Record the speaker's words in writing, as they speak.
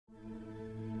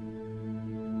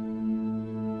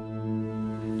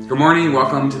Good morning.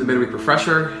 Welcome to the Midweek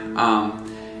Refresher.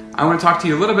 I want to talk to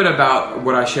you a little bit about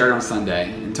what I shared on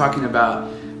Sunday and talking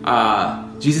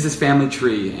about Jesus' family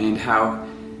tree and how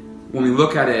when we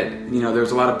look at it, there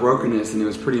was a lot of brokenness and it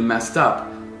was pretty messed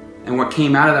up. And what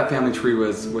came out of that family tree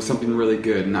was something really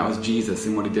good, and that was Jesus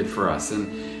and what he did for us. And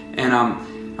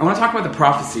I want to talk about the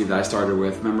prophecy that I started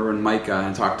with. Remember in Micah,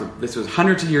 and this was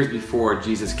hundreds of years before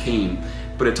Jesus came,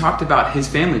 but it talked about his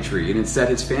family tree, and it said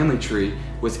his family tree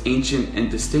was ancient and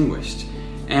distinguished.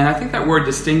 And I think that word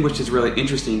distinguished is really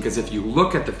interesting because if you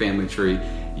look at the family tree,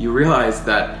 you realize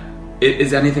that it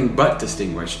is anything but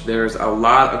distinguished. There's a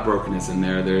lot of brokenness in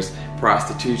there. There's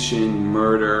prostitution,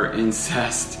 murder,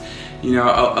 incest, a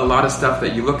lot of stuff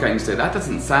that you look at and you say, that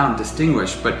doesn't sound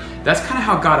distinguished, but that's kind of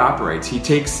how God operates. He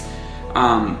takes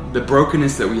the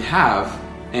brokenness that we have,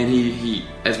 and he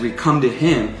as we come to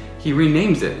him, he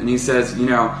renames it, and he says,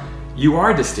 you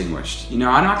are distinguished. I'm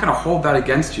not going to hold that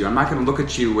against you. I'm not going to look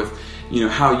at you with,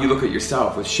 how you look at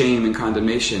yourself with shame and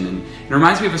condemnation. And it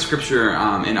reminds me of a scripture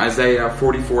in Isaiah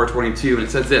 44:22, and it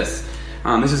says this.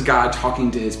 This is God talking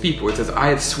to his people. It says, I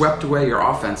have swept away your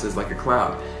offenses like a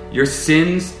cloud, your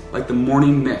sins like the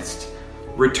morning mist.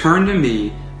 Return to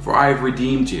me, for I have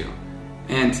redeemed you.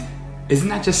 And isn't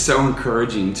that just so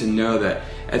encouraging to know that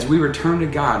as we return to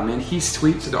God, man, he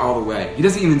sweeps it all away. He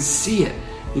doesn't even see it.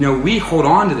 We hold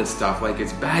on to this stuff like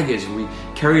it's baggage, and we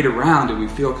carry it around, and we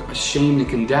feel ashamed and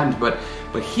condemned. But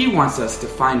he wants us to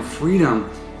find freedom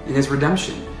in his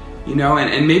redemption.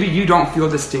 And maybe you don't feel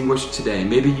distinguished today.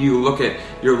 Maybe you look at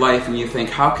your life and you think,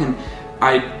 how can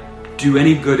I do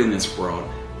any good in this world?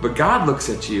 But God looks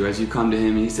at you as you come to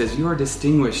him, and he says, you are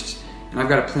distinguished, and I've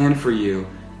got a plan for you.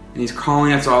 And he's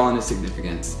calling us all into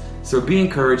significance. So be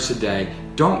encouraged today.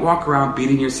 Don't walk around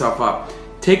beating yourself up.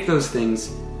 Take those things,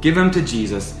 give them to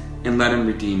Jesus, and let him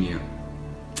redeem you.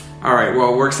 All right,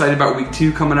 well, we're excited about week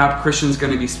 2 coming up. Christian's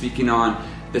going to be speaking on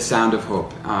the sound of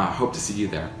hope. Hope to see you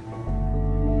there.